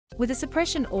With a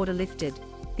suppression order lifted,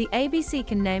 the ABC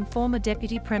can name former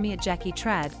Deputy Premier Jackie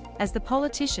Trad as the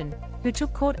politician who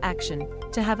took court action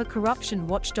to have a corruption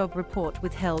watchdog report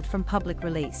withheld from public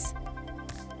release.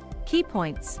 Key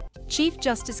points. Chief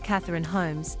Justice Kathryn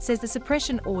Holmes says the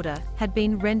suppression order had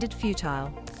been rendered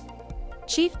futile.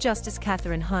 Chief Justice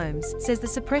Catherine Holmes says the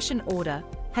suppression order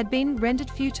had been rendered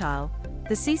futile.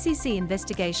 The CCC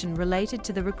investigation related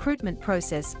to the recruitment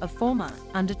process of former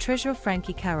Under Treasurer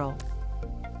Frankie Carroll.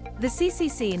 The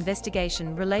CCC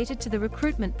investigation related to the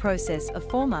recruitment process of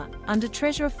former Under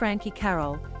Treasurer Frankie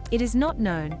Carroll. It is not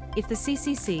known if the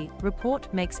CCC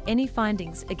report makes any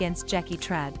findings against Jackie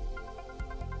Trad.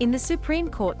 In the Supreme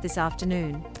Court this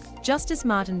afternoon, Justice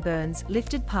Martin Burns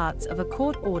lifted parts of a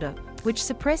court order which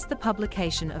suppressed the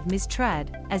publication of Ms.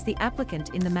 Trad as the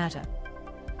applicant in the matter.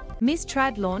 Ms.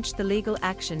 Trad launched the legal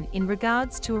action in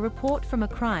regards to a report from a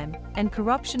Crime and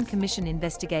Corruption Commission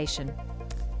investigation.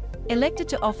 Elected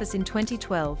to office in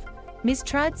 2012, Ms.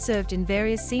 Trad served in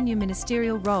various senior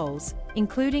ministerial roles,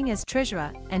 including as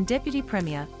Treasurer and Deputy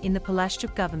Premier in the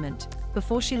Palashchuk government,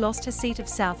 before she lost her seat of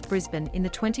South Brisbane in the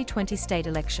 2020 state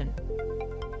election.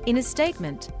 In a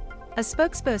statement, a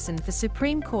spokesperson for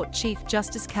Supreme Court Chief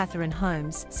Justice Kathryn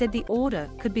Holmes said the order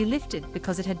could be lifted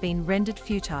because it had been rendered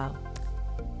futile.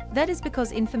 That is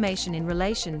because information in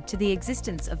relation to the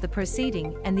existence of the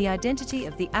proceeding and the identity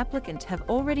of the applicant have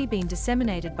already been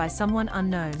disseminated by someone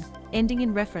unknown, ending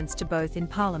in reference to both in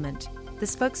Parliament, the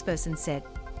spokesperson said.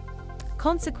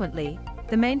 Consequently,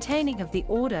 the maintaining of the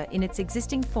order in its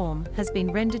existing form has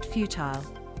been rendered futile.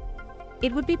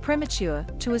 It would be premature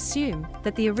to assume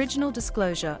that the original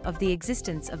disclosure of the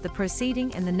existence of the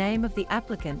proceeding and the name of the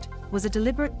applicant was a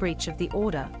deliberate breach of the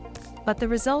order, but the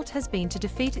result has been to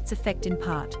defeat its effect in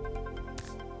part.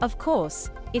 Of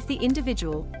course, if the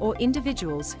individual or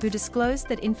individuals who disclosed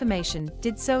that information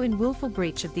did so in willful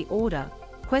breach of the order,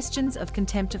 questions of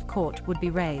contempt of court would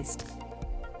be raised.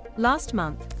 Last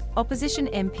month, opposition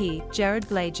MP Jared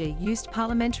Blager used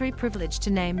parliamentary privilege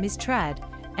to name Ms. Trad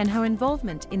and her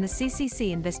involvement in the CCC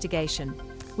investigation,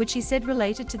 which he said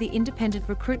related to the independent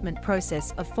recruitment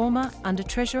process of former Under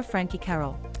Treasurer Frankie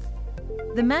Carroll.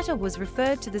 The matter was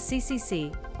referred to the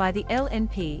CCC by the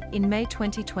LNP in May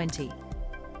 2020.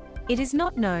 It is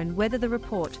not known whether the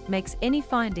report makes any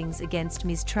findings against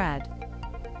Ms. Trad.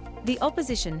 The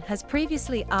opposition has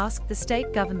previously asked the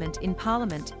state government in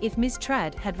Parliament if Ms.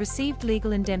 Trad had received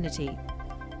legal indemnity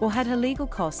or had her legal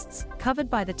costs covered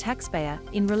by the taxpayer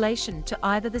in relation to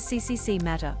either the CCC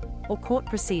matter or court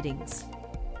proceedings.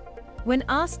 When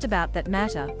asked about that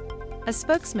matter, a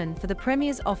spokesman for the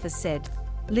Premier's office said,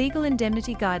 "Legal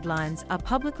indemnity guidelines are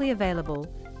publicly available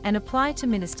and apply to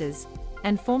ministers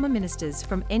and former ministers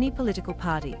from any political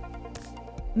party."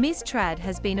 Ms. Trad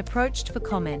has been approached for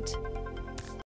comment.